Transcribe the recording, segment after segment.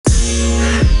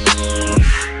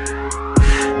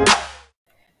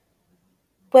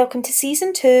Welcome to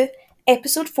Season 2,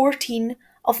 Episode 14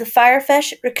 of the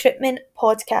Firefish Recruitment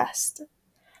Podcast.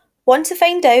 Want to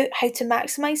find out how to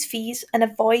maximise fees and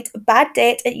avoid bad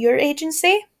debt at your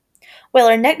agency? Well,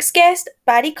 our next guest,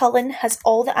 Barry Cullen, has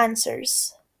all the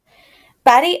answers.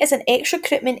 Barry is an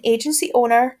ex-recruitment agency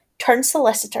owner turned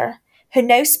solicitor who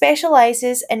now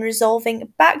specialises in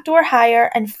resolving backdoor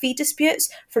hire and fee disputes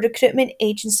for recruitment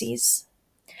agencies.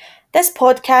 This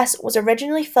podcast was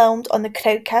originally filmed on the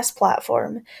Crowdcast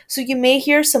platform, so you may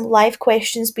hear some live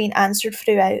questions being answered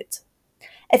throughout.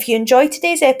 If you enjoyed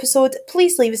today's episode,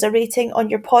 please leave us a rating on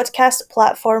your podcast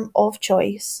platform of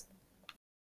choice.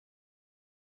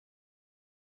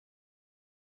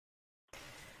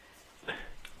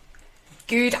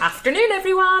 Good afternoon,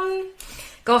 everyone.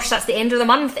 Gosh, that's the end of the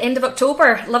month, end of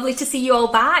October. Lovely to see you all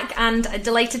back and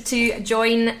delighted to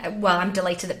join. Well, I'm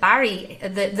delighted that Barry,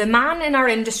 the man in our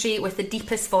industry with the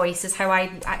deepest voice, is how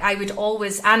I would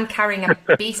always, and carrying a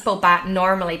baseball bat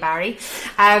normally, Barry.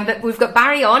 But we've got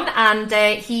Barry on, and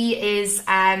he is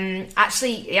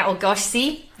actually, yeah, oh gosh,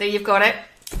 see, there you've got it.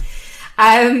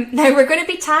 Now we're going to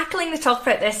be tackling the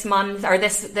topic this month, or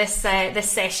this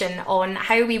session, on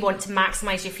how we want to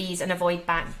maximise your fees and avoid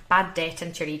bad debt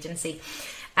into your agency.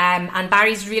 And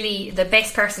Barry's really the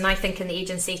best person, I think, in the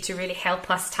agency to really help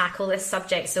us tackle this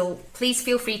subject. So please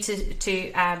feel free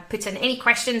to put in any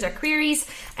questions or queries,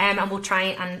 and we'll try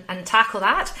and tackle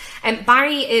that.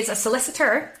 Barry is a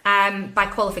solicitor by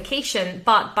qualification,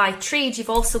 but by trade you've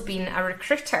also been a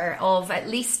recruiter of at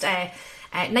least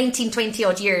 19, 20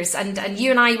 odd years, and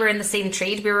you and I were in the same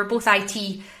trade. We were both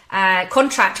IT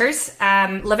contractors,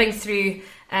 living through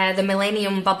the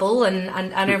millennium bubble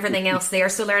and everything else there,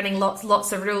 so learning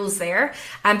lots of rules there.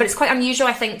 But it's quite unusual,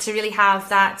 I think, to really have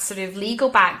that sort of legal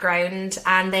background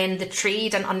and then the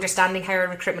trade and understanding how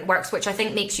recruitment works, which I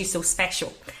think makes you so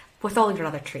special with all your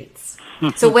other traits.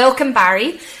 So welcome,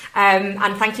 Barry,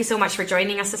 and thank you so much for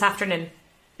joining us this afternoon.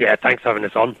 Yeah, thanks for having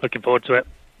us on. Looking forward to it.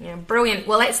 Yeah, brilliant.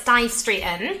 Well, let's dive straight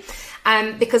in,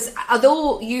 because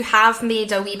although you have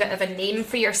made a wee bit of a name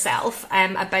for yourself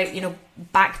about,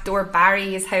 backdoor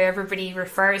Barry is how everybody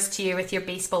refers to you with your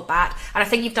baseball bat, and I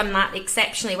think you've done that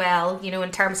exceptionally well,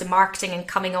 in terms of marketing and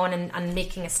coming on and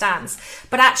making a stance.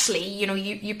 But actually,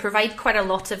 you provide quite a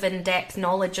lot of in-depth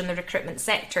knowledge on the recruitment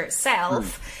sector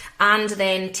itself. And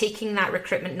then taking that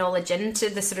recruitment knowledge into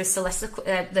the sort of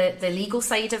the legal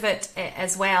side of it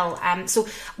as well. So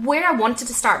where I wanted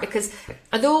to start, because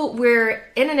although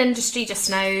we're in an industry just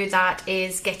now that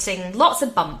is getting lots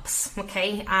of bumps,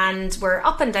 okay, and we're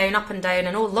up and down, and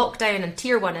lockdown and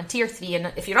tier 1 and tier 3,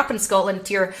 and if you're up in Scotland,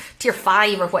 tier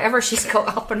 5 or whatever she's got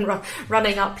up and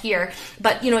running up here.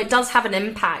 But it does have an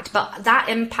impact, but that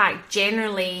impact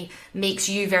generally makes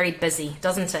you very busy,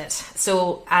 doesn't it?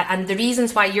 So and the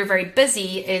reasons why you're very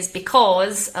busy is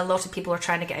because a lot of people are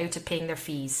trying to get out of paying their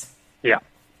fees. Yeah,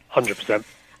 100%.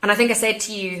 And I think I said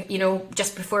to you,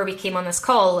 just before we came on this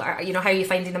call, how are you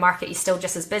finding the market? You're still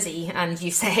just as busy, and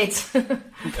you said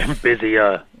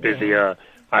busier.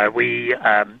 We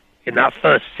in that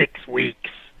first 6 weeks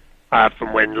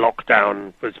from when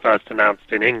lockdown was first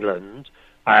announced in England,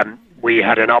 we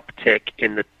had an uptick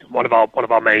in one of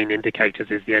our main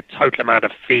indicators is the total amount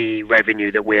of fee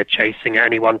revenue that we're chasing at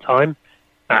any one time,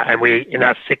 and we in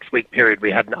that 6 week period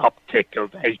we had an uptick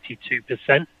of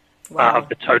 82% of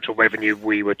the total revenue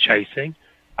we were chasing.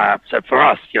 So for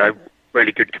us,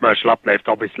 really good commercial uplift,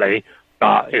 obviously,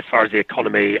 but as far as the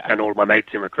economy and all my mates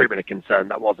in recruitment are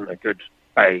concerned, that wasn't a good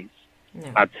phase.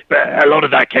 No. But a lot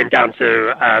of that came down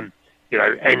to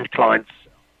end clients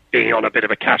being on a bit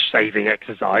of a cash saving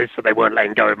exercise, so they weren't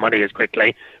letting go of money as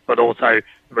quickly. But also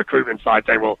the recruitment side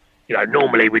saying, well,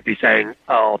 normally we'd be saying,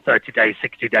 30 days,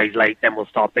 60 days late, then we'll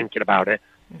start thinking about it.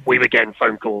 Mm-hmm. We were getting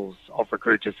phone calls of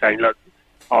recruiters saying, look,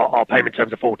 our payment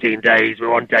terms are 14 days,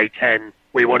 we're on day 10,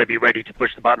 we want to be ready to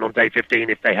push the button on day 15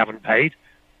 if they haven't paid.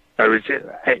 So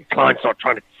clients not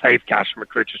trying to save cash and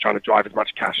recruiters trying to drive as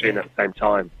much cash in at the same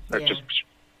time. So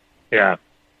and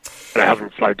it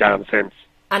hasn't slowed down since.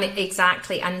 And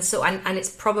exactly, and so and it's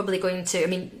probably going to. I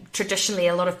mean, traditionally,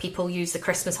 a lot of people use the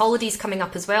Christmas holidays coming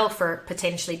up as well for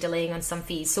potentially delaying on some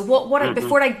fees. So what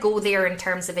before I go there, in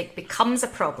terms of it becomes a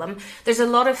problem, there's a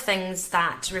lot of things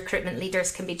that recruitment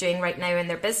leaders can be doing right now in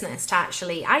their business to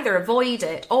actually either avoid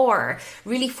it or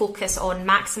really focus on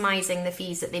maximising the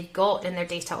fees that they've got in their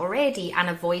data already and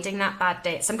avoiding that bad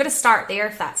debt. So I'm going to start there,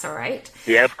 if that's all right.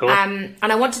 Yeah, of course. And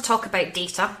I want to talk about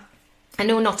data. I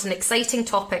know not an exciting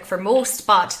topic for most,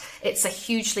 but it's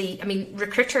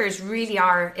recruiters really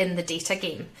are in the data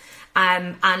game.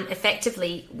 And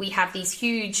effectively, we have these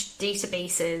huge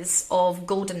databases of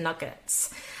golden nuggets.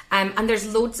 And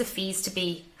there's loads of fees to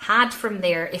be had from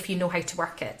there if you know how to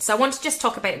work it. So I want to just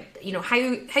talk about,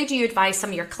 how do you advise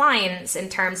some of your clients in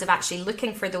terms of actually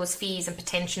looking for those fees and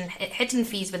potential hidden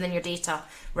fees within your data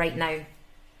right now?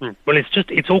 Well,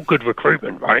 it's all good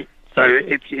recruitment, right? So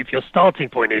if your starting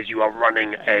point is you are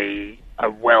running a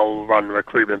well-run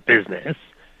recruitment business,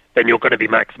 then you're going to be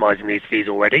maximizing these fees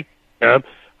already. So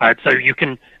you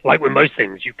can, like with most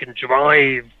things, you can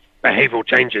drive behavioral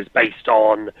changes based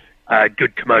on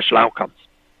good commercial outcomes.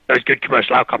 Those good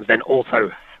commercial outcomes then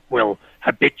also will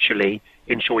habitually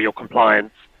ensure your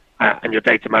compliance and your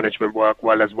data management work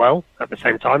well as well at the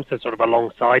same time, so sort of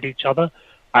alongside each other.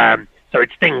 So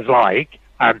it's things like,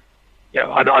 I'm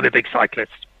a big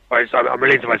cyclist, right? So I'm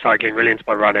really into my cycling, really into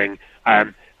my running,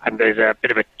 and there's a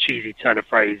bit of a cheesy turn of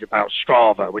phrase about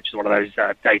Strava, which is one of those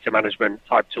data management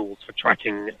type tools for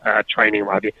tracking training,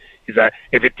 what have you, is that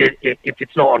if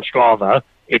it's not on Strava,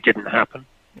 it didn't happen.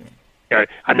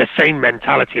 And the same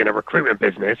mentality in a recruitment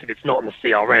business, if it's not on the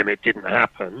CRM, it didn't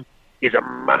happen, is a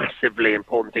massively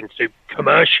important thing to do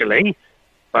commercially,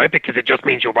 right? Because it just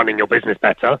means you're running your business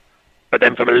better. But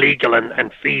then from a legal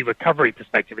and fee recovery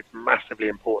perspective, it's massively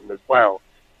important as well.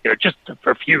 Just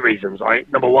for a few reasons, right?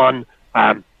 Number one,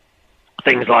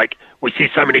 things like we see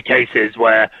so many cases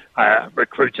where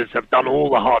recruiters have done all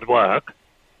the hard work,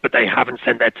 but they haven't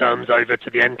sent their terms over to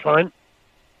the end client.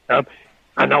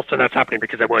 And often that's happening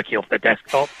because they're working off their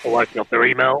desktop or working off their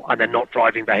email, and they're not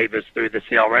driving behaviors through the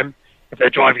CRM. If they're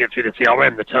driving it through the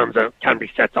CRM, the terms can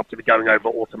be set up to be going over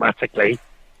automatically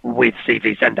with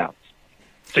CV send-outs.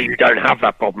 So you don't have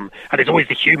that problem. And it's always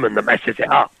the human that messes it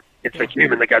up. It's the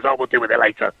human that goes, we'll deal with it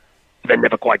later, but then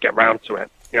never quite get round to it.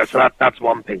 So that's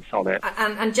one piece on it.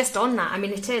 And just on that,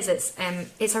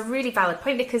 it's a really valid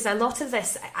point, because a lot of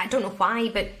this, I don't know why,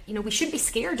 but we shouldn't be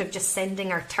scared of just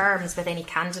sending our terms with any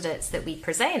candidates that we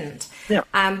present,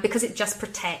 because it just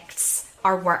protects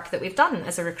our work that we've done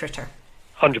as a recruiter.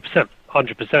 100%.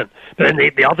 But then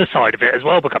the other side of it as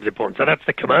well becomes important. So that's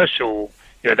the commercial,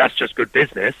 that's just good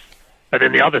business. But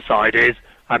then the other side is,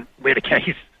 we had a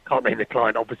case, can't name the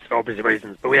client for obvious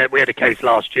reasons, but we had a case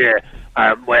last year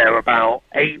where about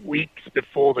 8 weeks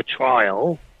before the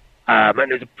trial, and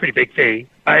it was a pretty big fee,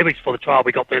 8 weeks before the trial,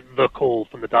 we got the call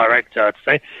from the director to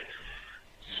say,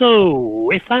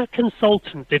 so if that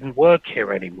consultant didn't work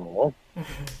here anymore,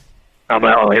 I'm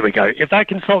like, here we go. If that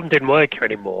consultant didn't work here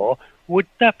anymore, would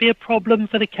that be a problem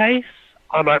for the case?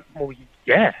 I'm like, well,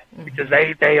 yeah, because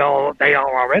they are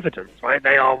our evidence, right?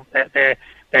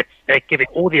 They're giving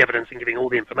all the evidence and giving all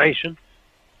the information.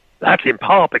 That's in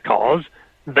part because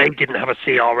they didn't have a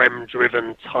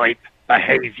CRM-driven type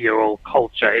behavioral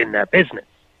culture in their business.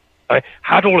 Right?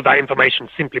 Had all of that information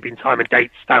simply been time and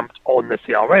date stamped on the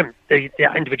CRM, the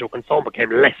individual consultant became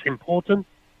less important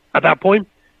at that point,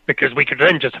 because we could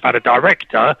then just have had a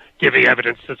director giving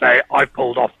evidence to say, I've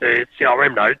pulled off the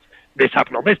CRM notes, this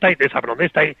happened on this date, this happened on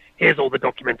this date, here's all the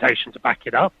documentation to back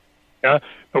it up.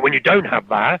 But when you don't have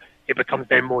that, it becomes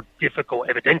then more difficult,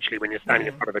 evidentially, when you're standing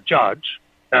in front of a judge,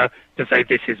 to say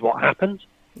this is what happened,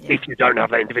 if you don't have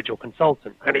that individual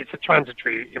consultant. And it's a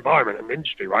transitory environment and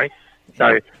industry, right?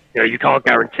 So, you can't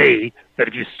guarantee that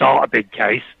if you start a big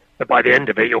case, that by the end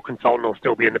of it, your consultant will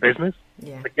still be in the business.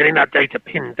 But getting that data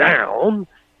pinned down,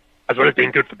 as well as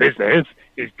being good for business,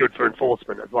 is good for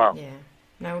enforcement as well.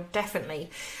 No, definitely.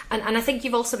 And I think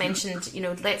you've also mentioned,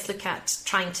 let's look at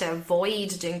trying to avoid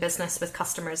doing business with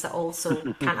customers that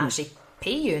also can't actually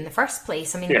pay you in the first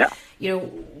place.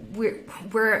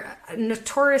 We're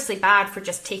notoriously bad for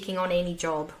just taking on any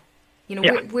job.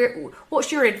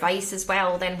 What's your advice as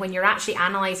well then when you're actually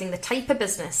analysing the type of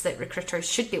business that recruiters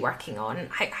should be working on?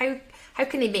 How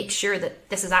can they make sure that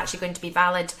this is actually going to be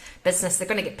valid business, they're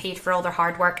going to get paid for all their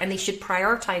hard work, and they should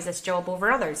prioritise this job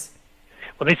over others?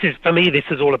 Well, this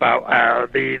is all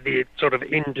about the sort of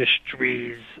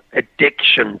industry's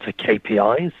addiction to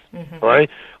KPIs, right?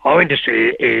 Our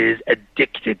industry is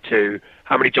addicted to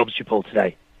how many jobs you pull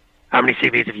today, how many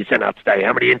CVs have you sent out today,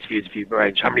 how many interviews have you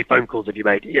arranged, how many phone calls have you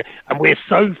made? And we're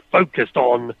so focused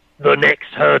on the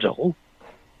next hurdle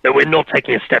that we're not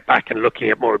taking a step back and looking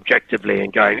at more objectively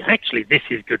and going, actually, this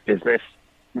is good business,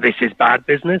 this is bad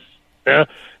business.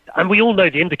 And we all know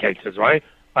the indicators, right?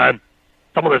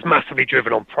 Someone that's massively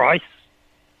driven on price,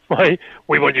 right?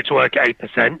 We want you to work at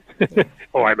 8%.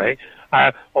 All right, mate.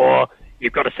 Or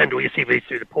you've got to send all your CVs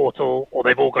through the portal, or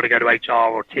they've all got to go to HR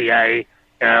or TA,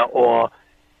 or,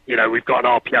 we've got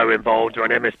an RPO involved or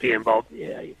an MSP involved.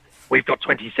 We've got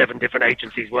 27 different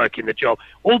agencies working the job.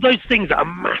 All those things are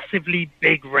massively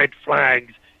big red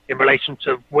flags in relation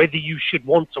to whether you should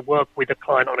want to work with a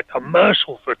client on a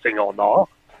commercial footing or not,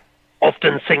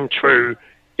 often sing true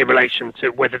in relation to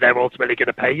whether they're ultimately going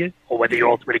to pay you or whether you're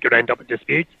ultimately going to end up in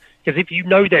disputes. Because if you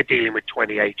know they're dealing with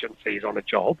 20 agencies on a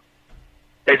job,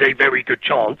 there's a very good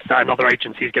chance that another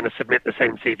agency is going to submit the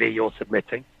same CV you're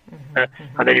submitting.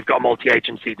 And then you've got a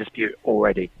multi-agency dispute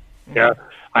already.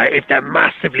 If they're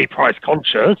massively price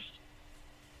conscious,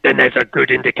 then there's a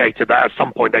good indicator that at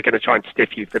some point they're going to try and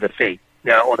stiff you for the fee,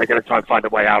 or they're going to try and find a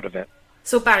way out of it.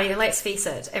 So Barry, let's face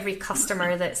it, every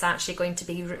customer that's actually going to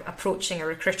be approaching a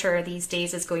recruiter these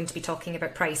days is going to be talking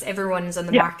about price. Everyone's on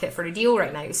the market for a deal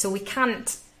right now. So we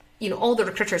can't, all the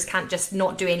recruiters can't just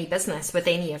not do any business with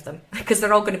any of them because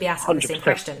they're all going to be asking 100%. The same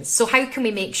questions. So how can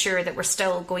we make sure that we're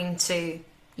still going to,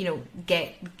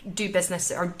 do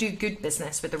business or do good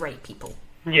business with the right people?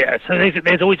 Yeah, so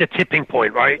there's always a tipping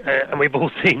point, right? And we've all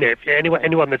seen it.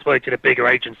 Anyone that's worked in a bigger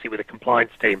agency with a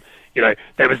compliance team,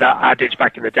 there was that adage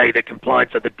back in the day that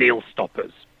compliance are the deal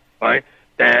stoppers, right?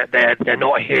 They're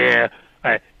not here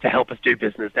to help us do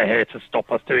business. They're here to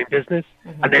stop us doing business.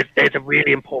 And there's a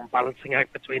really important balancing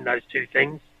act between those two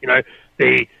things.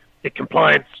 The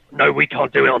compliance, no, we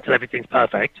can't do it until everything's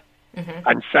perfect.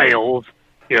 And sales,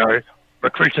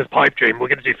 recruiter's pipe dream, we're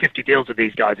going to do 50 deals with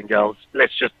these guys and girls.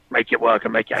 Let's just make it work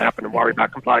and make it happen and worry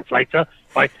about compliance later.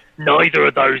 Right? Neither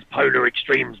of those polar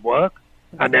extremes work.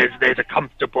 And there's a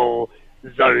comfortable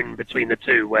zone between the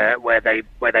two where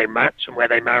they match and where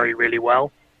they marry really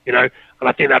well, and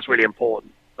I think that's really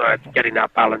important, getting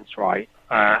that balance right,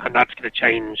 and that's going to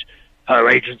change per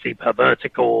agency, per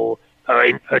vertical,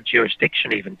 per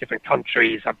jurisdiction. Even different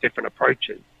countries have different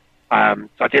approaches, so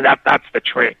I think that's the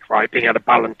trick, right? Being able to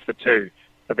balance the two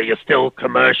so that you're still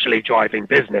commercially driving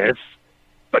business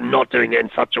but not doing it in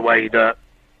such a way that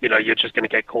you're just going to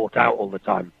get caught out all the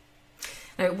time.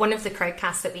 Now, one of the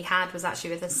crowdcasts that we had was actually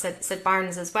with Sid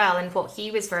Barnes as well, and what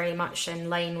he was very much in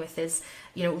line with is,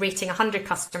 rating 100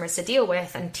 customers to deal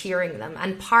with and tiering them.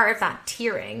 And part of that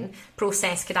tiering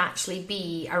process could actually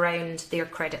be around their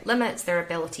credit limits, their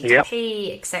ability to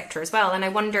pay, etc. as well. And I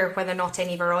wonder whether or not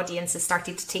any of our audience has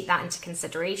started to take that into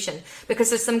consideration, because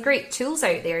there's some great tools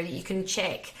out there that you can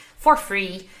check for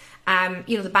free.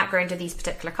 The background of these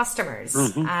particular customers.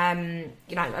 I'm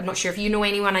not sure if you know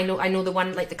anyone. I know the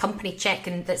one like the company check,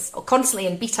 and that's constantly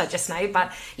in beta just now.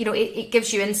 But it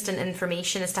gives you instant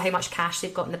information as to how much cash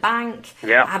they've got in the bank.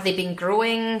 Yeah. Have they been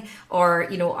growing,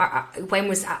 or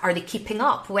are they keeping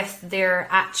up with their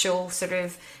actual sort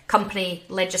of company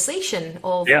legislation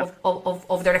of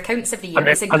their accounts every year?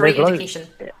 It's a great indication.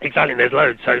 Exactly, there's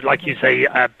loads. So like you say,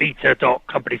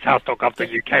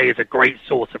 beta.companieshouse.gov.uk is a great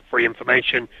source of free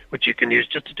information, which you can use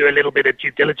just to do a little bit of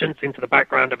due diligence into the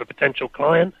background of a potential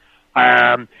client.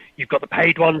 You've got the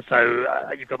paid ones, so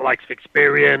you've got the likes of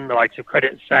Experian, the likes of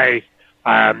Credit Safe.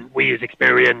 We use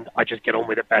Experian. I just get on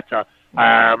with it better.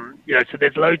 So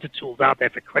there's loads of tools out there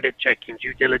for credit checking,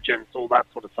 due diligence, all that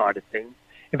sort of side of things.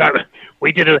 In fact,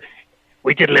 we did a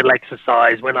little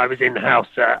exercise when I was in-house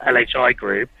at LHI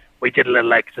Group. We did a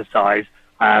little exercise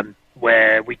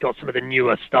where we got some of the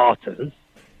newer starters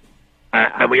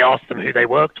and we asked them who they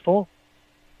worked for.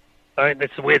 Right?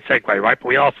 It's a weird segue, right? But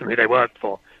we asked them who they worked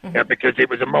for because it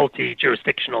was a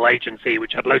multi-jurisdictional agency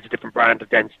which had loads of different brand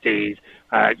identities,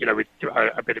 with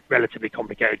a bit of relatively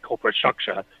complicated corporate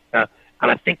structure. And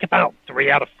I think about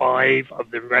 3 out of 5 of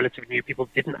the relatively new people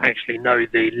didn't actually know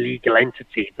the legal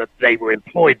entity that they were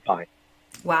employed by.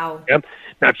 Wow.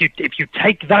 Now, if you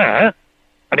take that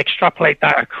and extrapolate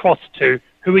that across to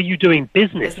who are you doing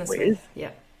business with,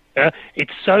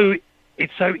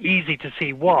 it's so easy to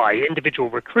see why individual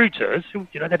recruiters who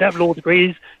they don't have law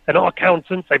degrees, they're not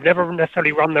accountants, they've never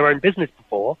necessarily run their own business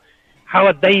before. How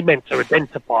are they meant to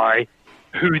identify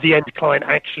who the end client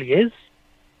actually is?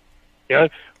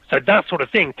 So that sort of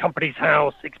thing, Companies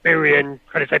House, Experian,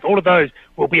 Credit Safe, all of those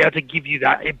will be able to give you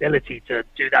that ability to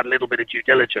do that little bit of due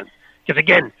diligence. Because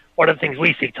again, one of the things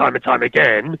we see time and time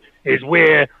again is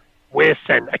we're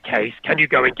sent a case. Can you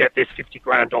go and get this 50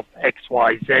 grand off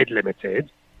XYZ Limited?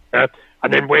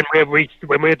 And then when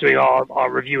we're doing our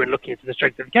review and looking into the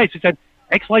strength of the case, we said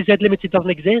XYZ Limited doesn't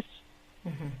exist.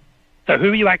 So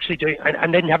who are you actually doing?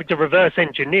 And then having to reverse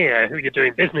engineer who you're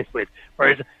doing business with.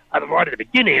 Whereas right at the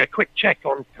beginning, a quick check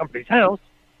on Companies House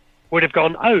would have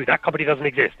gone, oh, that company doesn't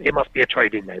exist. It must be a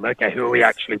trading name. Okay, who are we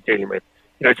actually dealing with?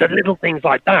 So little things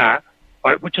like that,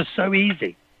 right, which are so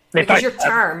easy. Because your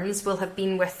terms will have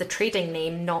been with the trading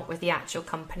name, not with the actual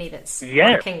company that's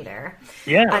working there.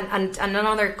 Yeah. And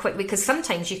another quick, because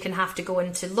sometimes you can have to go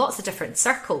into lots of different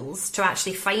circles to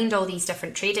actually find all these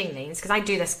different trading names, because I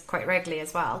do this quite regularly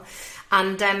as well.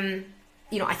 And,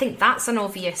 I think that's an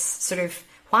obvious sort of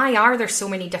why are there so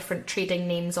many different trading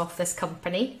names off this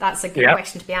company? That's a good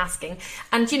question to be asking.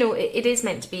 And, it is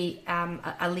meant to be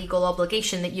a legal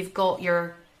obligation that you've got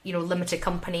your, limited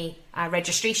company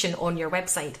registration on your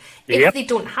website. If they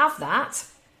don't have that,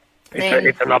 then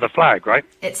it's another flag, right?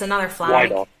 It's another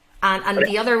flag. Why not? And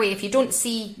the other way, if you don't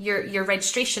see your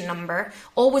registration number,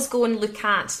 always go and look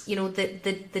at,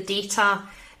 the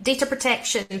data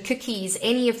protection, cookies,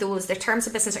 any of those, their terms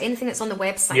of business or anything that's on the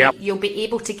website. You'll be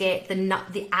able to get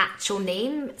the actual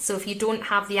name. So if you don't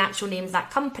have the actual name of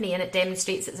that company and it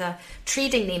demonstrates it's a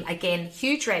trading name, again,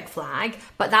 huge red flag,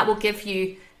 but that will give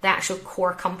you the actual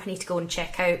core company to go and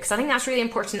check out, because I think that's really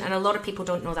important and a lot of people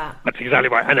don't know that. That's exactly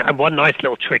right. And one nice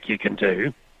little trick you can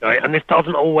do, right, and this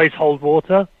doesn't always hold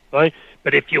water, right,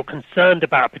 but if you're concerned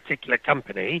about a particular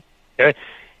company,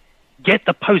 get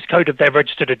the postcode of their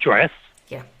registered address,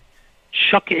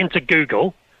 chuck it into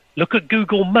Google, look at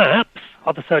Google Maps.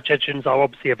 Other search engines are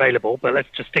obviously available, but let's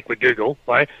just stick with Google,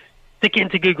 right? Stick it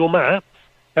into Google Maps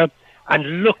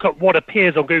and look at what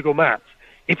appears on Google Maps.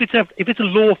 If it's a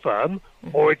law firm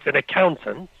or it's an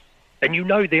accountant, then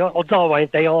the odds are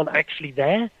they aren't actually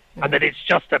there, and that it's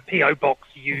just a PO box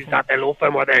used at their law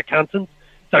firm or their accountant.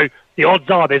 So the odds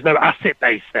are there's no asset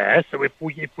base there. So if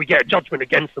we get a judgment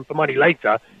against them for money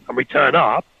later and we turn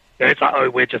up, it's like, oh,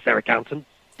 we're just their accountants.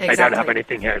 Exactly. They don't have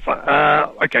anything here. It's like,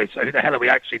 okay, so who the hell are we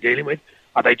actually dealing with?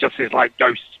 Are they just this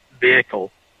ghost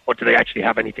vehicle, or do they actually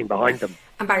have anything behind them?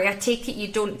 And Barry, I take it you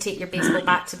don't take your baseball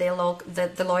bat to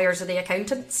the lawyers or the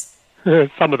accountants?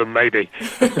 Some of them, maybe.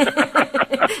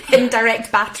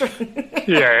 Indirect battering.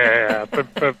 Yeah.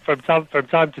 From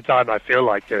time to time, I feel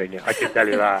like doing it. I can tell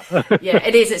you that. Yeah,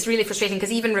 it is. It's really frustrating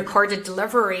because even recorded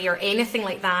delivery or anything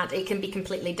like that, it can be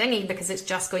completely dingy because it's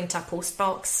just going to a post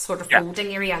box sort of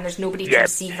folding area, and there's nobody to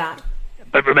receive that.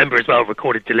 But remember as well,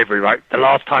 recorded delivery, right? The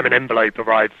last time an envelope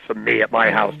arrived from me at my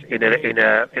house in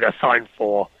a signed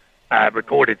for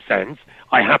recorded sense,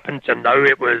 I happened to know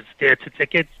it was theatre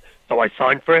tickets, so I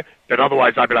signed for it. But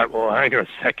otherwise, I'd be like, well, hang on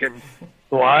a second.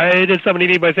 Why does somebody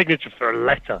need my signature for a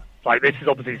letter? Like, this is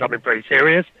obviously something very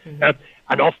serious.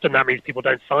 And often that means people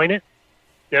don't sign it.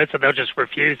 So they'll just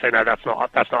refuse, say, no, that's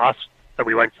not us, so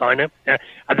we won't sign it.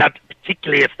 And that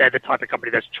particularly if they're the type of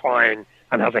company that's trying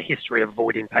and has a history of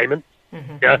avoiding payments.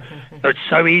 So it's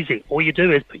so easy. All you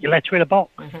do is put your letter in a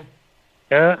box.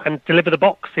 And deliver the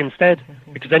box instead,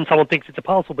 because then someone thinks it's a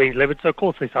parcel being delivered, so of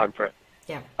course they sign for it.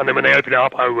 Yeah. And then when they open it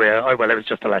up, oh well, it was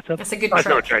just a letter. That's a good nice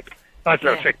trick. Little trick. Nice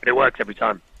little trick, but it works every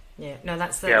time. Yeah, no,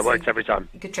 that's it works every time.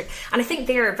 Good trick. And I think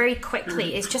there, very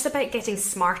quickly, it's just about getting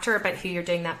smarter about who you're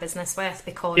doing that business with,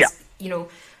 because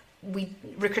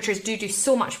recruiters do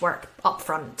so much work up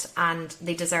front and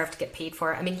they deserve to get paid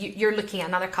for it. I mean, you're looking at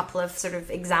another couple of sort of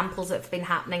examples that have been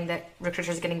happening that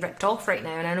recruiters are getting ripped off right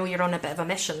now, and I know you're on a bit of a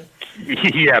mission.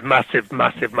 Yeah, massive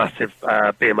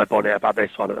bee in my bonnet about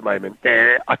this one at the moment.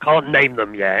 I can't name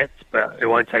them yet, but it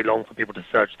won't take long for people to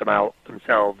search them out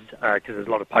themselves, because there's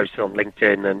a lot of posts on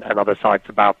LinkedIn and other sites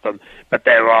about them. But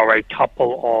there are a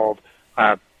couple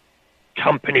of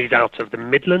companies out of the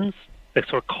Midlands, the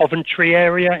sort of Coventry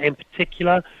area in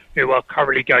particular, who are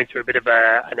currently going through a bit of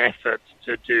an effort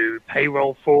to do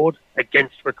payroll fraud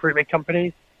against recruitment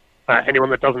companies. Anyone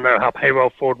that doesn't know how payroll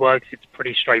fraud works, it's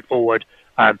pretty straightforward.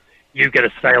 You get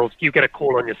a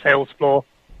call on your sales floor.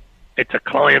 It's a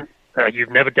client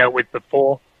you've never dealt with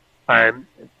before.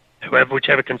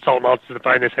 Whichever consultant answers the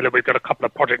phone, they say, look, we've got a couple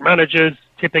of project managers,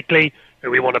 typically, who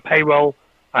we want to payroll.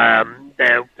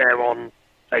 They're on,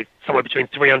 say, somewhere between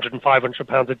 £300 and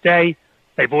 £500 a day.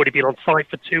 They've already been on site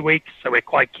for 2 weeks, so we're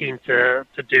quite keen to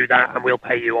do that, and we'll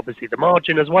pay you, obviously, the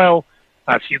margin as well.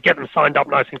 So you get them signed up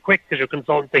nice and quick because your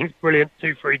consultant thinks, brilliant,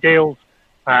 2 free deals.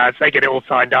 So they get it all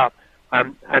signed up.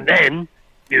 And then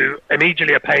you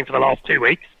immediately are paying for the last 2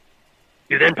 weeks.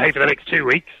 You then pay for the next 2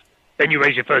 weeks. Then you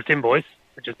raise your first invoice,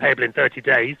 which is payable in 30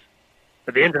 days.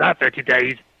 At the end of that 30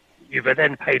 days, you've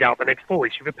then paid out the next 4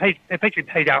 weeks. You've effectively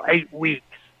paid out 8 weeks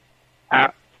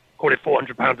at, call it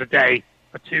 £400 a day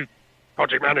for 2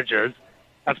 project managers.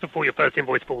 That's before your first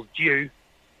invoice falls due.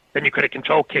 Then your credit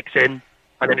control kicks in,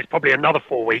 and then it's probably another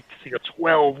 4 weeks. So you're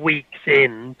 12 weeks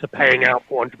in to paying out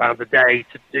 £400 a day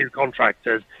to do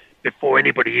contractors before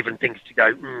anybody even thinks to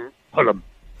go, pull them.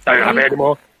 Don't have it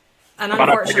anymore. And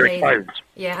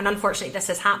unfortunately, this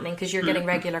is happening because you're getting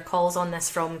regular calls on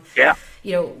this from,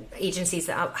 agencies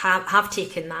that have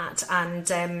taken that, and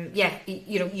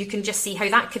you can just see how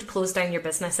that could close down your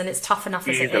business, and it's tough enough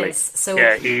as it is. So,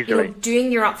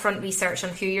 doing your upfront research on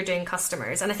who you're doing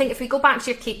customers, and I think if we go back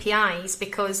to your KPIs,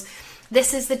 because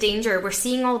This is the danger. We're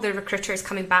seeing all the recruiters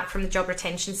coming back from the job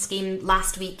retention scheme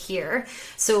last week here.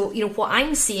 So, what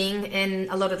I'm seeing in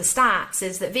a lot of the stats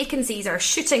is that vacancies are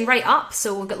shooting right up.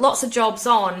 So we've got lots of jobs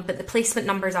on, but the placement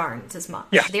numbers aren't as much.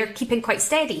 Yeah. They're keeping quite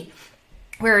steady.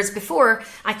 Whereas before,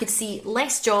 I could see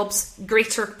less jobs,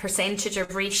 greater percentage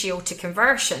of ratio to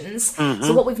conversions.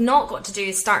 So what we've not got to do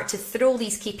is start to throw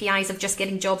these KPIs of just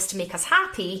getting jobs to make us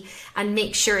happy and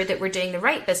make sure that we're doing the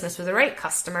right business with the right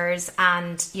customers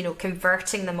and,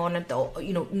 converting them on,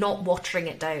 not watering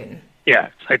it down. Yeah,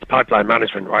 so it's pipeline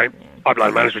management, right? Yeah.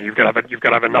 Pipeline management. You've got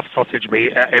to have enough sausage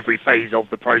meat at every phase of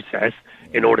the process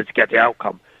in order to get the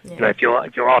outcome. Yeah. If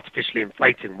you're artificially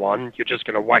inflating one, you're just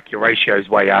going to whack your ratios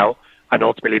way out and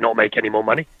ultimately not make any more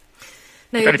money.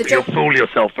 Now, you'll fool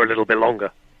yourself for a little bit longer.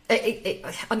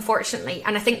 Unfortunately,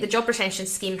 and I think the job retention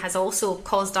scheme has also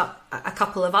caused up a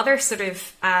couple of other sort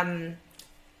of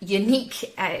unique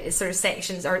sort of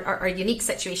sections or unique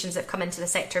situations that come into the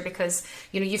sector because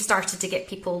you've started to get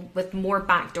people with more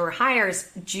backdoor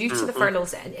hires due to the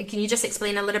furloughs. Can you just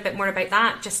explain a little bit more about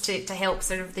that, just to help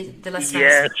sort of the listeners?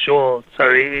 Yeah, sure.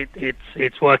 So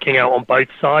it's working out on both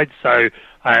sides. So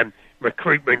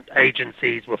recruitment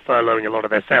agencies were furloughing a lot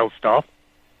of their sales staff.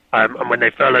 And when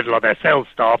they furloughed a lot of their sales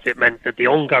staff, it meant that the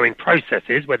ongoing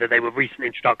processes, whether they were recent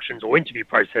introductions or interview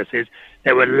processes,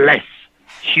 there were less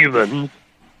humans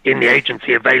in the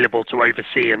agency available to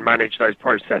oversee and manage those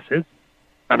processes.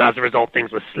 And as a result,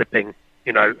 things were slipping,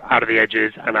 out of the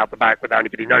edges and out the back without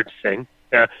anybody noticing.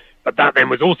 But that then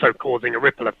was also causing a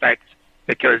ripple effect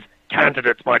because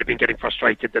candidates might have been getting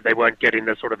frustrated that they weren't getting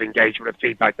the sort of engagement and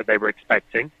feedback that they were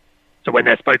expecting. So when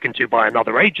they're spoken to by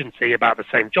another agency about the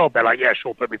same job, they're like, yeah,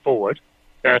 sure, put me forward.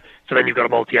 So then you've got a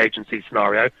multi-agency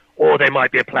scenario. Or they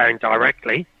might be applying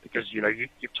directly because, you've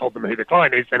told them who the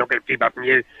client is. They're not getting feedback from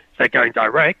you, so they're going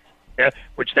direct,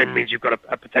 which then means you've got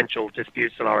a potential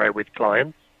dispute scenario with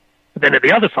clients. But then at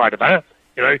the other side of that,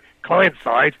 client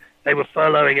side, they were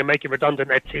furloughing and making redundant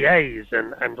their TAs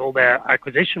and all their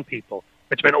acquisition people,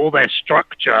 which meant all their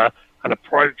structure and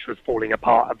approach was falling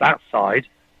apart at that side.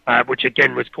 Which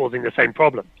again was causing the same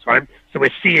problems, right? So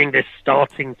we're seeing this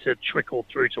starting to trickle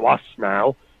through to us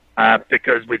now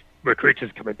because with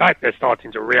recruiters coming back, they're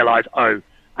starting to realize, oh,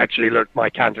 actually, look, my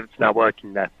candidate's now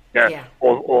working there. Yeah.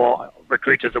 Or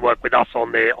recruiters that work with us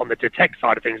on the detect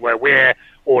side of things where we're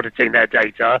auditing their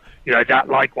data, that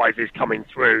likewise is coming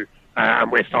through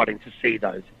and we're starting to see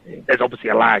those. There's obviously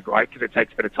a lag, right? Because it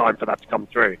takes a bit of time for that to come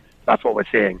through. That's what we're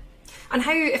seeing. And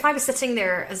how, if I was sitting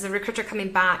there as a recruiter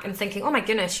coming back and thinking, oh my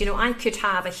goodness, I could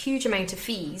have a huge amount of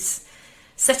fees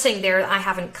sitting there that I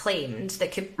haven't claimed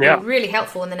that could be really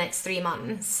helpful in the next 3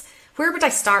 months, where would I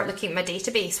start looking at my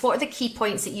database? What are the key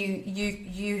points that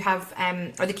you have,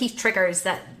 or the key triggers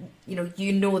that,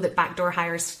 that backdoor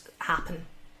hires happen?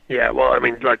 Yeah, well, I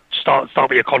mean, start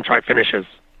with your contract finishers.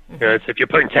 So if you're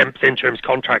putting temps, interims,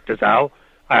 contractors out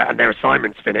and their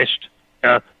assignment's finished,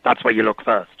 that's where you look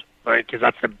first. Right, because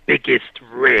that's the biggest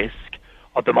risk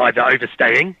of them either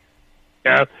overstaying,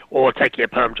 or taking a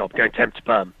perm job, going temp to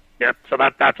perm. Yeah, so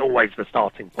that's always the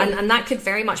starting point. And that could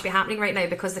very much be happening right now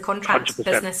because the contract 100%.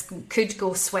 Business could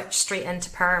go switch straight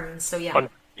into perm. So yeah.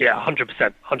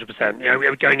 100%.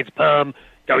 We're going into perm,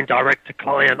 going direct to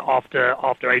client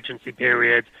after agency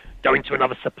period, going to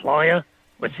another supplier.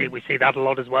 We see that a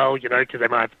lot as well. Because they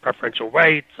might have preferential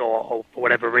rates or for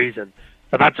whatever reason.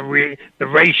 So that's the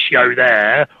ratio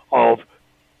there of,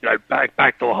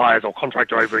 backdoor hires or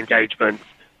contractor over engagements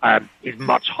is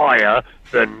much higher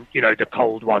than, the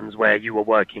cold ones where you were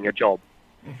working a job.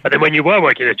 But then when you were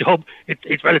working a job,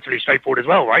 it's relatively straightforward as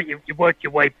well, right? You work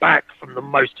your way back from the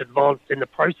most advanced in the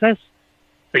process.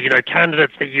 So,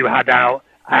 candidates that you had out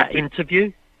at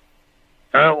interview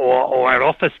or at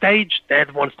offer stage, they're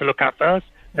the ones to look at first.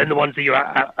 Then the ones that you're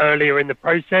at earlier in the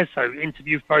process, so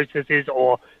interview processes,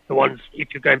 or the ones, if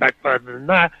you're going back further than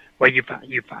that, where you've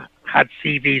had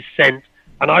CVs sent,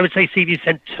 and I would say CVs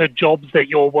sent to jobs that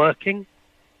you're working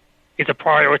is a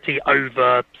priority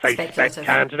over, say, spec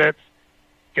candidates.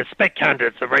 Because spec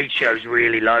candidates, the ratio is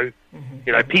really low.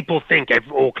 People think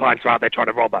all clients are out there trying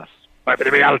to rob us, right? But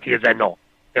the reality is they're not.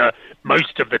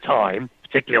 Most of the time,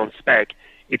 particularly on spec,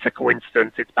 it's a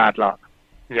coincidence, it's bad luck.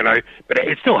 But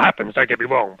it still happens, don't get me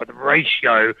wrong. But the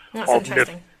ratio of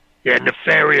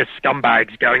nefarious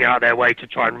scumbags going out their way to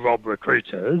try and rob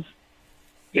recruiters,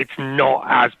 it's not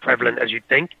as prevalent as you'd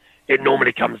think. It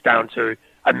normally comes down to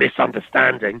a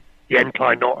misunderstanding, the end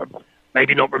client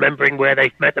maybe not remembering where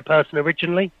they met the person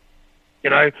originally,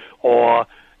 or,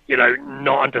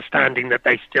 not understanding that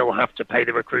they still have to pay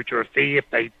the recruiter a fee if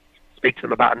they speak to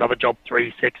them about another job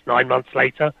 3, 6, 9 months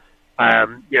later.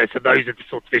 So those are the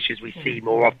sorts of issues we see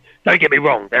more often. Don't get me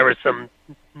wrong, there are some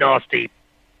nasty,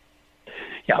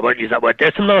 I won't use that word,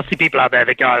 there's some nasty people out there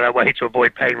that go out of their way to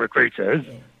avoid paying recruiters,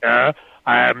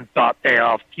 but they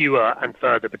are fewer and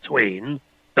further between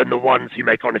than the ones who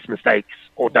make honest mistakes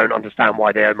or don't understand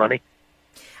why they owe money.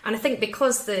 And I think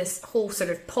because this whole sort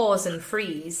of pause and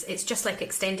freeze, it's just like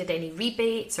extended any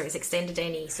rebates or it's extended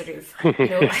any sort of,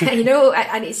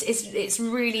 and it's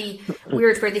really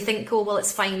weird where they think, oh, well,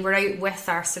 it's fine, we're out with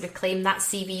our sort of claim, that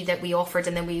CV that we offered,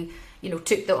 and then we,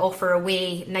 took the offer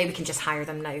away. Now we can just hire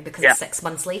them now because it's 6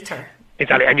 months later.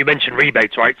 Exactly. And you mentioned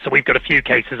rebates, right? So we've got a few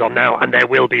cases on now, and there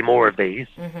will be more of these,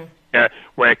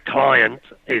 where client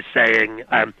is saying,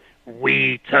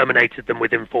 we terminated them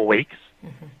within 4 weeks.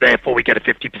 Therefore, we get a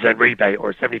 50% rebate or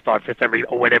a 75% rebate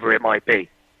or whatever it might be.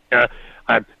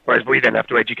 Whereas we then have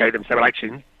to educate them. Say, well,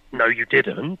 actually, no, you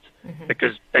didn't,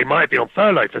 because they might have been on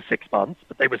furlough for 6 months,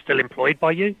 but they were still employed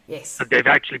by you. Yes. So they've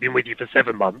actually been with you for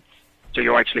 7 months. So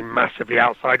you're actually massively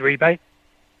outside rebate.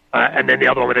 And then the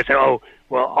other one where they say, oh,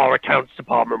 well, our accounts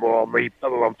department were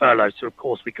on furlough, so of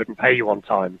course we couldn't pay you on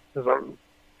time.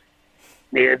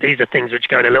 These are things which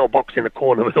go in a little box in the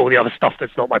corner with all the other stuff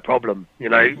that's not my problem.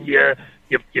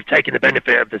 You've taken the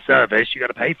benefit of the service, you got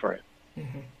to pay for it.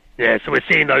 Yeah, so we're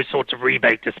seeing those sorts of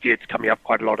rebate disputes coming up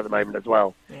quite a lot at the moment as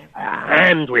well.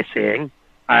 And we're seeing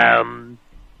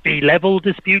fee level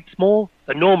disputes more.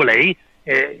 So normally,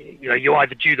 you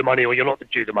either due the money or you're not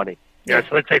due the money. So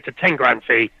let's say it's a 10 grand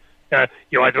fee.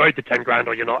 You're either owed the 10 grand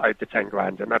or you're not owed the 10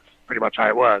 grand, and that's pretty much how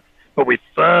it works. But with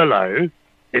furlough,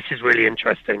 this is really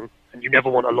interesting. And you never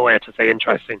want a lawyer to say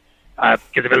interesting,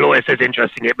 because if a lawyer says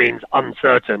interesting, it means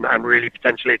uncertain and really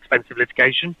potentially expensive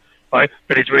litigation, right?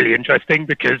 But it's really interesting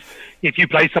because if you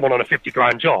place someone on a 50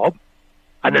 grand job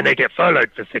and then they get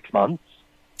furloughed for 6 months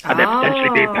and they're potentially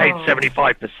being paid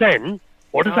 75%,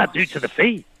 what does that do to the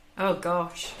fee? Oh,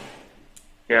 gosh.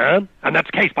 Yeah, and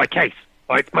that's case by case,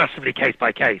 right? It's massively case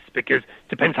by case because it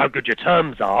depends how good your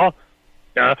terms are.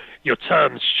 Your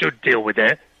terms should deal with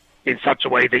it in such a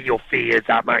way that your fee is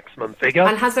that maximum figure.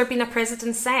 And has there been a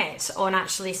precedent set on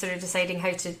actually sort of deciding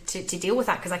how to deal with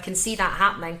that? Because I can see that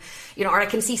happening, or I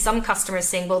can see some customers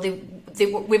saying, well,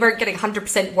 we weren't getting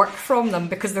 100% work from them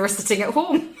because they were sitting at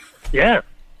home. Yeah.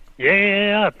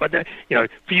 But,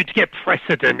 for you to get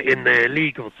precedent in the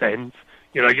legal sense,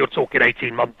 you're talking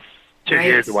 18 months, 2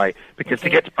 years away. Because to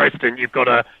get to precedent, you've got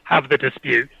to have the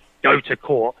dispute, go to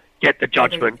court, get the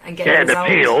judgment, get an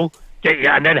appeal,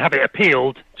 and then have it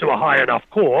appealed to a high enough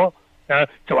court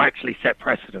to actually set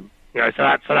precedent. So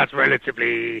that's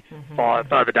relatively far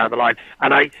further down the line.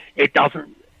 And it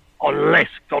doesn't, unless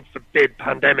God forbid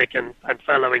pandemic and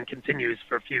furloughing continues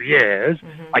for a few years,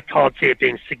 I can't see it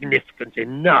being significant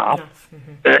enough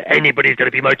that anybody's going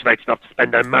to be motivated enough to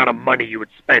spend the amount of money you would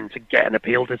spend to get an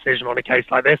appeal decision on a case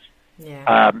like this. So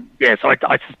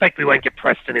I suspect we won't get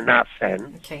precedent in that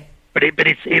sense. Okay. But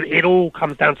it all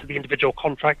comes down to the individual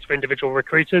contracts for individual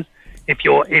recruiters. If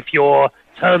your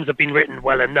terms have been written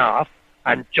well enough,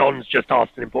 and John's just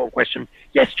asked an important question,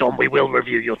 yes, John, we will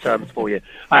review your terms for you.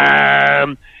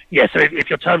 So if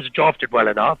your terms are drafted well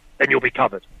enough, then you'll be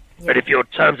covered. But if your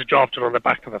terms are drafted on the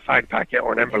back of a fag packet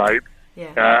or an envelope,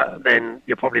 then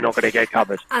you're probably not going to get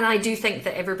covered. And I do think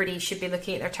that everybody should be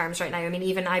looking at their terms right now. I mean,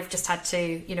 even I've just had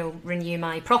to, renew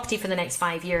my property for the next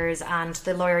 5 years, and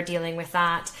the lawyer dealing with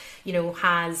that,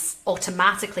 has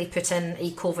automatically put in a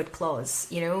COVID clause.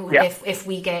 If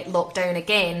we get locked down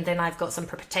again, then I've got some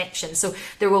protection. So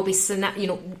there will be,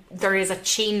 there is a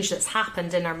change that's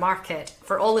happened in our market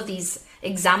for all of these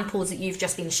examples that you've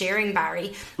just been sharing,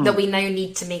 Barry, that we now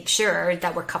need to make sure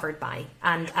that we're covered by,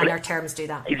 and our terms do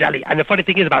that. Exactly. And the funny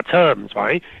thing is about terms,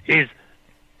 right, is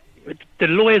the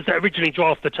lawyers that originally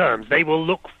draft the terms, they will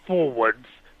look forwards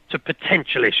to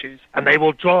potential issues, and they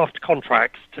will draft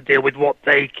contracts to deal with what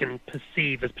they can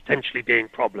perceive as potentially being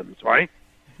problems, right?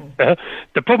 The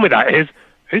problem with that is,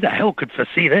 who the hell could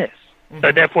foresee this?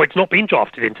 So therefore it's not been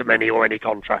drafted into many or any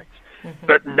contracts.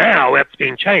 But now it's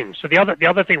being changed. So the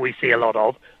other thing we see a lot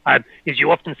of is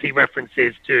you often see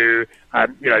references to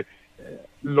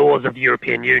laws of the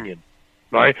European Union,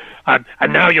 right? And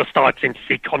now you're starting to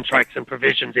see contracts and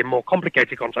provisions in more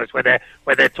complicated contracts where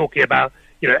they're talking about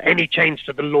any change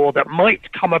to the law that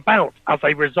might come about as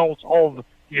a result of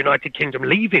the United Kingdom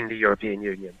leaving the European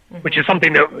Union, which is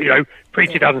something that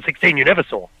pre-2016 you never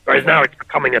saw, whereas now it's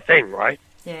becoming a thing, right?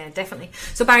 Yeah, definitely.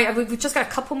 So Barry, we've just got a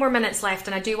couple more minutes left,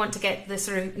 and I do want to get the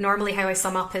sort of, normally how I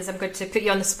sum up is I'm going to put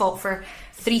you on the spot for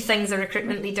 3 things a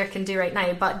recruitment leader can do right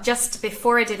now. But just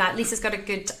before I do that, Lisa's got a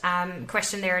good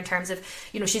question there in terms of,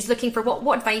 she's looking for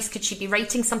what advice could she be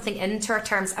writing something into her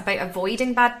terms about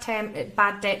avoiding bad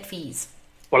debt fees?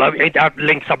 Well, that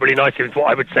links up really nicely with what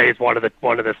I would say is one of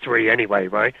the three anyway,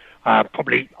 right?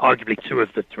 Probably, arguably two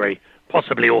of the three,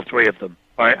 possibly all three of them,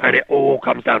 right? And it all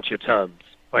comes down to your terms,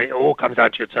 right? It all comes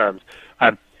down to your terms.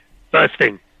 First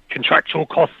thing, contractual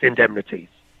costs indemnities,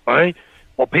 right?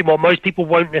 What most people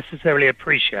won't necessarily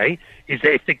appreciate is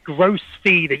that if the gross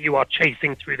fee that you are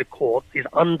chasing through the courts is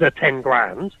under 10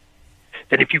 grand,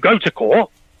 then if you go to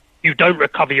court, you don't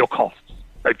recover your costs.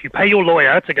 So if you pay your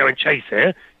lawyer to go and chase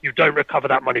it, you don't recover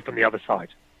that money from the other side,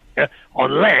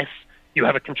 unless you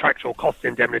have a contractual cost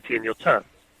indemnity in your terms.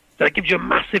 So it gives you a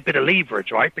massive bit of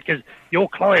leverage, right? Because your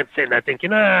client's sitting there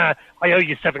thinking, I owe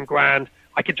you 7 grand.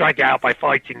 I could drag it out by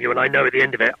fighting you, and I know at the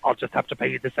end of it, I'll just have to pay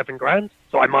you the 7 grand.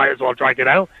 So I might as well drag it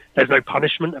out. There's no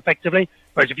punishment, effectively.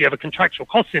 Whereas if you have a contractual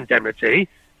cost indemnity,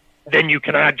 then you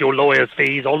can add your lawyer's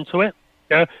fees onto it,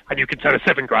 and you can turn a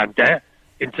 7 grand debt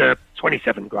into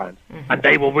 27 grand. Mm-hmm. And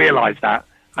they will realise that,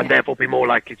 and therefore be more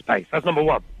likely to pay. So that's number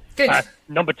one. Good.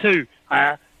 Number two,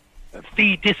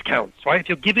 fee discounts, right? If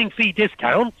you're giving fee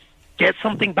discounts, get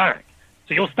something back.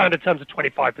 So your standard terms are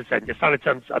 25%. Your standard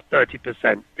terms are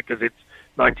 30% because it's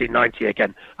 1990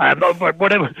 again.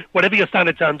 Whatever your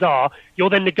standard terms are, you're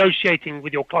then negotiating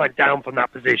with your client down from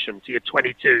that position. So your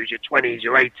 22s, your 20s,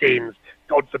 your 18s,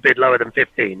 God forbid lower than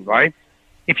 15, right?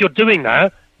 If you're doing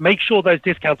that, make sure those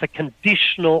discounts are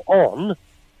conditional on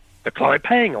the client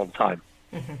paying on time.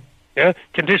 Mm-hmm. Yeah,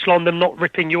 conditional on them not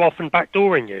ripping you off and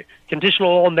backdooring you.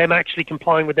 Conditional on them actually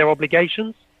complying with their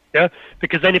obligations. Yeah,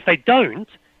 because then if they don't,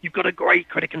 you've got a great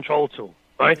credit control tool,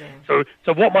 right? Yeah.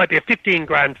 So what might be a 15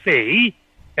 grand fee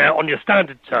on your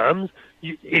standard terms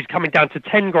is coming down to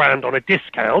 10 grand on a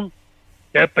discount.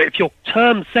 Yeah, but if your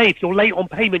terms say if you're late on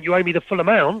payment, you owe me the full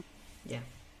amount. Yeah.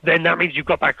 Then that means you've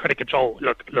got that credit control.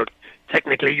 Look.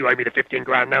 Technically, you owe me the 15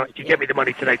 grand now. If you get me the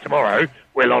money today, tomorrow,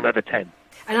 we'll honour the 10.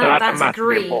 And so that's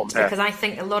great, because I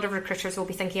think a lot of recruiters will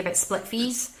be thinking about split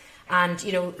fees and,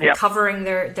 covering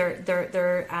their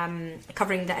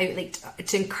covering the outlay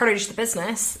to encourage the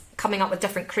business, coming up with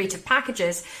different creative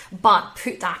packages, but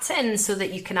put that in so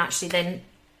that you can actually then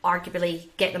arguably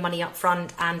get the money up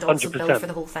front and also 100%. Bill for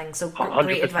the whole thing. So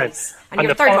great 100%. Advice. And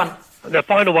your third one? The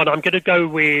final one, I'm going to go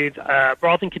with,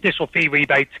 rather than conditional fee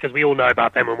rebates, because we all know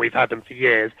about them and we've had them for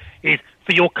years, is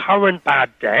for your current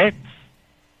bad debts,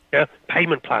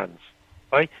 payment plans,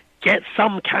 right? Get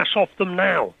some cash off them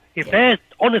now. If they're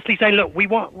honestly saying, look, we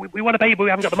want to pay you, but we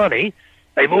haven't got the money,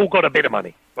 they've all got a bit of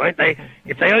money, right?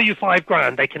 If they owe you 5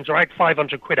 grand, they can drag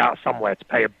 500 quid out somewhere to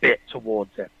pay a bit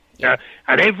towards it. Yeah.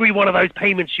 And every one of those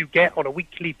payments you get on a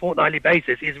weekly, fortnightly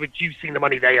basis is reducing the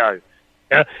money they owe.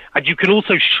 Yeah? And you can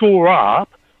also shore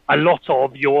up a lot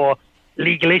of your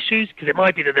legal issues, because it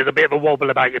might be that there's a bit of a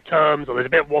wobble about your terms or there's a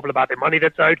bit of a wobble about the money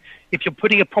that's owed. If you're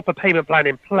putting a proper payment plan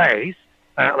in place,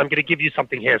 and I'm going to give you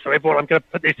something here. So everyone, I'm going to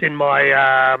put this in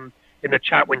my in the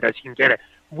chat window so you can get it.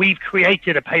 We've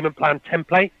created a payment plan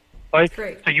template. Right?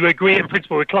 Great. So you agree in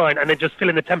principle with client and then just fill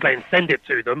in the template and send it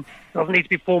to them. It doesn't need to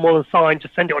be formal and signed.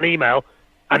 Just send it on email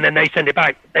and then they send it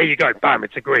back. There you go. Bam,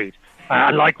 it's agreed.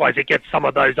 And likewise, it gets some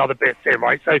of those other bits in,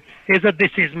 right? So here's a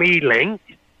This Is Me link.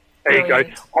 There you go.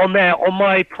 On there, on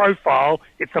my profile,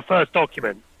 it's the first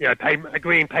document.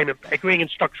 Agreeing and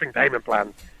structuring payment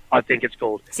plans, I think it's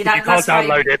called. See, if you can't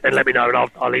download it, then let me know and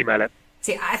I'll email it.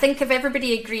 See, I think if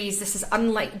everybody agrees, this is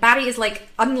Barry is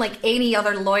unlike any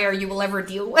other lawyer you will ever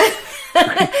deal with.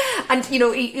 And,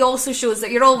 he also shows that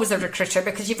you're always a recruiter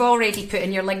because you've already put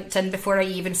in your LinkedIn before I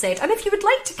even said, and if you would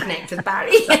like to connect with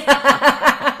Barry,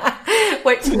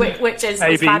 which is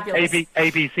fabulous.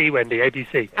 ABC, Wendy,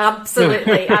 ABC.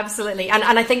 Absolutely, absolutely.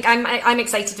 And I think I'm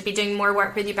excited to be doing more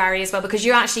work with you, Barry, as well, because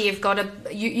you actually have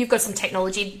got you've got some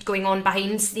technology going on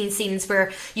behind the scenes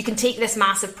where you can take this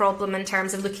massive problem in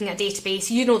terms of looking at database.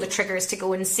 The triggers to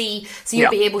go and see, so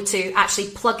you'll be able to actually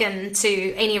plug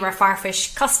into any of our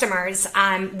Firefish customers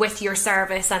with your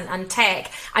service and tech,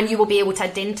 and you will be able to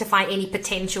identify any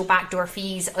potential backdoor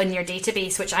fees on your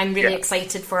database, which I'm really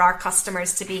excited for our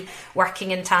customers to be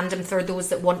working in tandem for those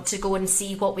that want to go and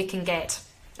see what we can get.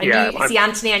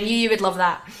 Anthony, I knew you would love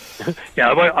that.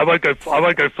 I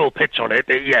won't go full pitch on it,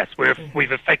 but yes,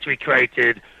 we've effectively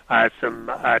created some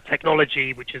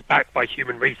technology which is backed by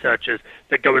human researchers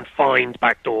that go and find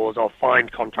backdoors or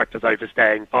find contractors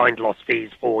overstaying, find lost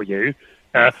fees for you.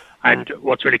 And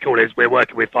what's really cool is we're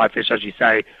working with Firefish, as you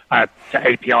say, to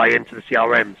API into the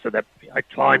CRM, so that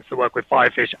clients that work with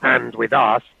Firefish and with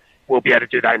us will be able to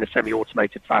do that in a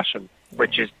semi-automated fashion,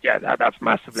 which is that's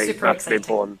massively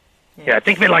important. Yeah,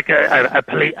 think of it like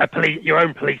your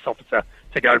own police officer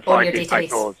to go and find these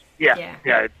backdoors.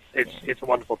 It's a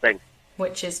wonderful thing.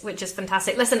 which is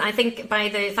fantastic. Listen, I think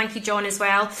thank you, John, as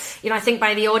well. I think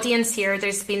by the audience here,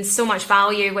 there's been so much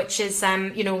value, which is,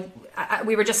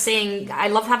 we were just saying, I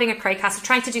love having a crowdcast. So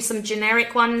trying to do some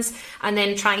generic ones and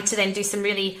then trying to then do some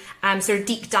really sort of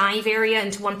deep dive area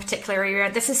into one particular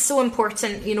area. This is so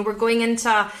important. We're going into,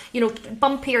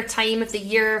 bumpier time of the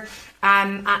year.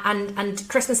 And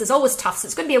Christmas is always tough, so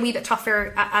it's going to be a wee bit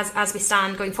tougher as we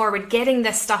stand going forward. Getting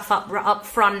this stuff up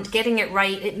front, getting it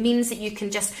right, it means that you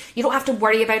don't have to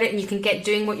worry about it, and you can get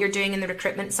doing what you're doing in the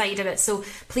recruitment side of it. So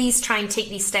please try and take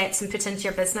these steps and put into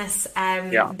your business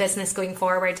going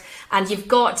forward. And you've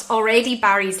got already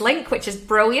Barry's link, which is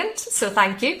brilliant, so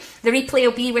thank you. The replay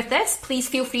will be with this. Please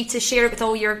feel free to share it with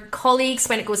all your colleagues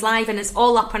when it goes live, and it's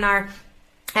all up on our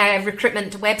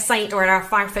recruitment website or our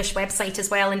Firefish website as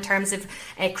well, in terms of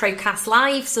Crowdcast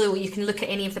Live, so you can look at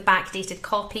any of the backdated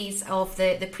copies of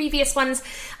the previous ones.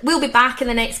 We'll be back in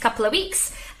the next couple of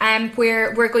weeks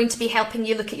where we're going to be helping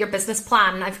you look at your business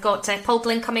plan. I've got Paul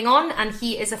Glynn coming on, and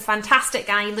he is a fantastic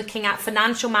guy looking at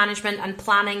financial management and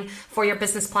planning for your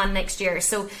business plan next year.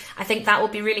 So I think that will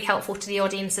be really helpful to the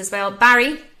audience as well.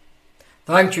 Barry?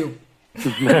 Thank you.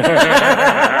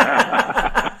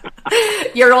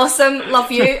 You're awesome, love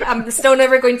you. I'm still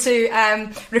never going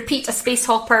to repeat a Space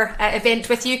Hopper event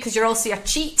with you, because you're also a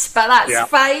cheat, but that's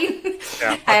fine.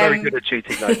 Yeah, I'm very good at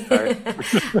cheating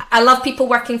though. I love people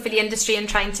working for the industry and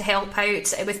trying to help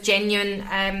out with genuine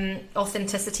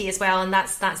authenticity as well, and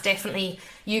that's definitely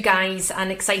you guys,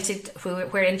 and excited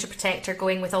where Interprotect are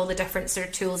going with all the different sort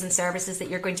of tools and services that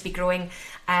you're going to be growing.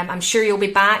 I'm sure you'll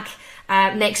be back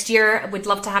next year. Would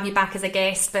love to have you back as a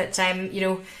guest, but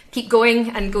keep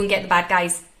going and go and get the bad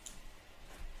guys.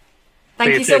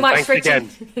 Thank you so much for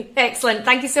excellent.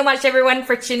 Thank you so much, everyone,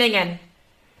 for tuning in.